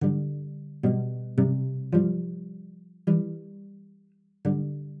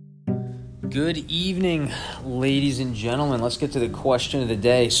Good evening, ladies and gentlemen. Let's get to the question of the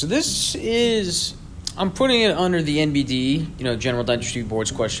day. So this is, I'm putting it under the NBD, General Dentistry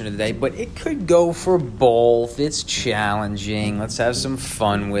Board's question of the day, but it could go for both. It's challenging. Let's have some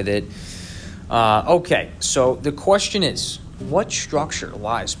fun with it. Okay, so the question is, what structure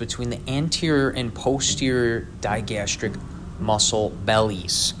lies between the anterior and posterior digastric muscle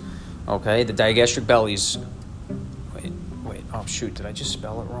bellies? Okay, the digastric bellies. Wait, oh shoot, did I just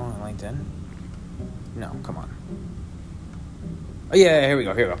spell it wrong on LinkedIn? No, come on. Oh yeah, here we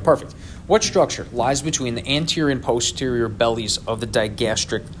go, perfect. What structure lies between the anterior and posterior bellies of the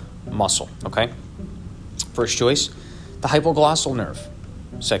digastric muscle? Okay, first choice, the hypoglossal nerve.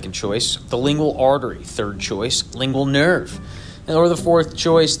 Second choice, the lingual artery. Third choice, lingual nerve. Or the fourth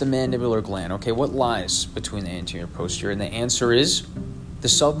choice, the mandibular gland. Okay, what lies between the anterior and posterior? And the answer is the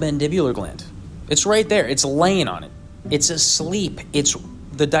submandibular gland. It's right there. It's laying on it. It's asleep.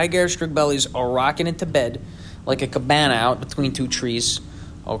 The digastric bellies are rocking into bed like a cabana out between two trees.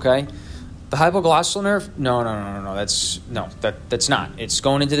 Okay? The hypoglossal nerve? No. That's not. It's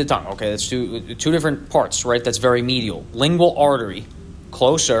going into the tongue. Okay, that's two different parts, right? That's very medial. Lingual artery,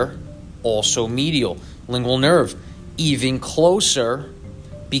 closer, also medial. Lingual nerve, even closer,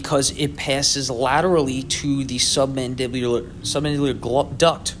 because it passes laterally to the submandibular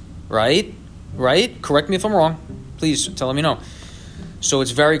duct, right? Right? Correct me if I'm wrong. Please tell me no. So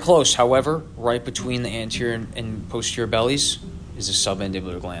it's very close. However, right between the anterior and posterior bellies is the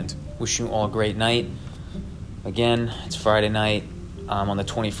submandibular gland. Wishing you all a great night. Again, it's Friday night. I'm on the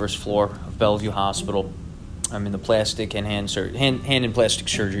 21st floor of Bellevue Hospital. I'm in the plastic and hand and plastic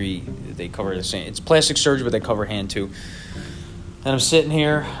surgery. They cover the same. It's plastic surgery, but they cover hand too. And I'm sitting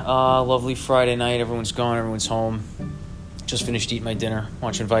here, lovely Friday night. Everyone's gone. Everyone's home. Just finished eating my dinner,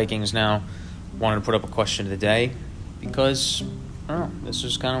 watching Vikings now. Wanted to put up a question of the day because, I don't know, this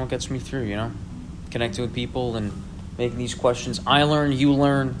is kind of what gets me through, connecting with people and making these questions. I learn, you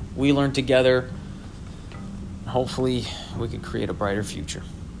learn, we learn together. Hopefully, we could create a brighter future.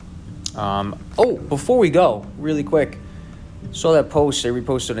 Before we go, really quick, saw that post I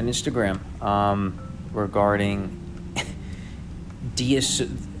reposted on Instagram regarding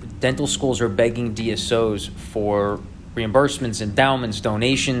dental schools are begging DSOs for reimbursements, endowments,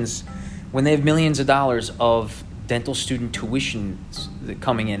 donations, when they have millions of dollars of dental student tuitions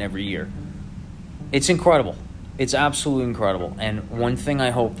coming in every year. It's incredible. It's absolutely incredible. And one thing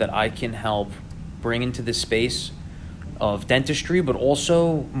I hope that I can help bring into this space of dentistry, but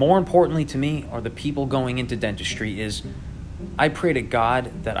also, more importantly to me, are the people going into dentistry, is I pray to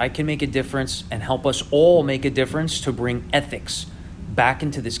God that I can make a difference and help us all make a difference to bring ethics back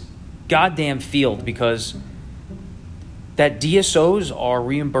into this goddamn field, because that DSOs are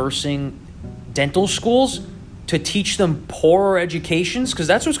reimbursing dental schools to teach them poorer educations, because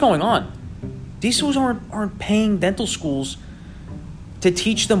that's what's going on. DSOs aren't paying dental schools to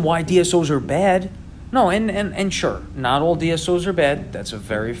teach them why DSOs are bad. No, and sure, not all DSOs are bad. That's a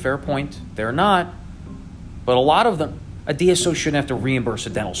very fair point. They're not. But a lot of them, a DSO shouldn't have to reimburse a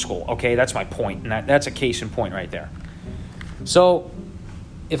dental school. Okay, that's my point. And that's a case in point right there. So,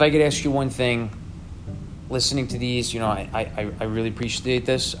 if I could ask you one thing, listening to these, I really appreciate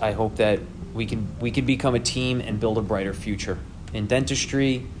this. I hope that we can become a team and build a brighter future in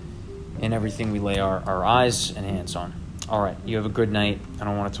dentistry and everything we lay our eyes and hands on. All right, you have a good night. I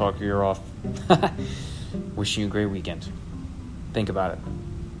don't want to talk your ear off. Wishing you a great weekend. Think about it.